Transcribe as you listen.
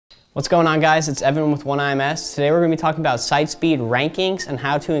What's going on, guys? It's Evan with 1IMS. Today we're going to be talking about site speed rankings and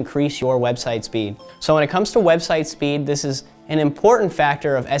how to increase your website speed. So when it comes to website speed, this is an important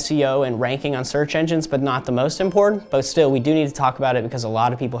factor of SEO and ranking on search engines, but not the most important. But still, we do need to talk about it because a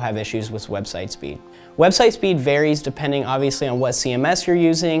lot of people have issues with website speed. Website speed varies depending obviously on what CMS you're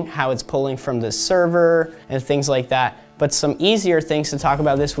using, how it's pulling from the server, and things like that. But some easier things to talk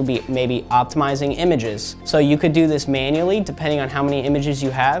about this would be maybe optimizing images. So you could do this manually depending on how many images you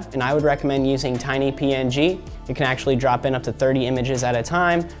have, and I would recommend using TinyPNG. You can actually drop in up to 30 images at a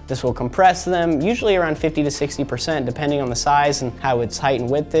time. This will compress them, usually around 50 to 60% depending on the size and how its height and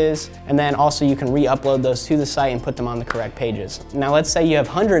width is. And then also you can re-upload those to the site and put them on the correct pages. Now let's say you have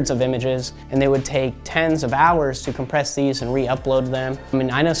hundreds of images and they would take tens of hours to compress these and re-upload them. I mean,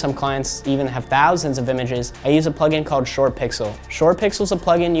 I know some clients even have thousands of images. I use a plugin called ShortPixel. ShortPixel is a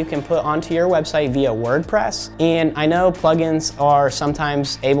plugin you can put onto your website via WordPress. And I know plugins are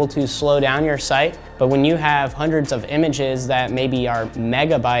sometimes able to slow down your site, but when you have hundreds of images that maybe are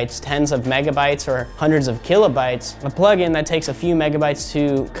megabytes, tens of megabytes, or hundreds of kilobytes, a plugin that takes a few megabytes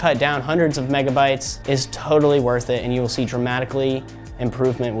to cut down hundreds of megabytes is totally worth it, and you will see dramatically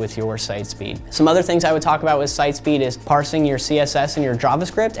improvement with your site speed. Some other things I would talk about with site speed is parsing your CSS and your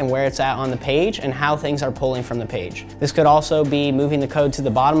JavaScript and where it's at on the page and how things are pulling from the page. This could also be moving the code to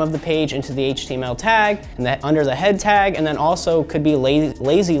the bottom of the page into the HTML tag and that under the head tag, and then also could be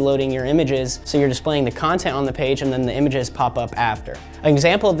lazy loading your images so you're displaying the content on the page and then the images pop up after. An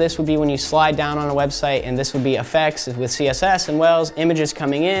example of this would be when you slide down on a website, and this would be effects with CSS and Wells, images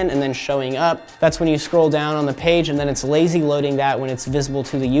coming in and then showing up. That's when you scroll down on the page and then it's lazy loading that when it's visible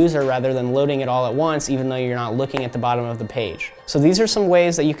to the user rather than loading it all at once, even though you're not looking at the bottom of the page. So these are some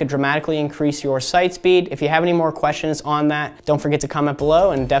ways that you could dramatically increase your site speed. If you have any more questions on that, don't forget to comment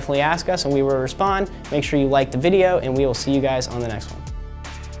below and definitely ask us and we will respond. Make sure you like the video and we will see you guys on the next one.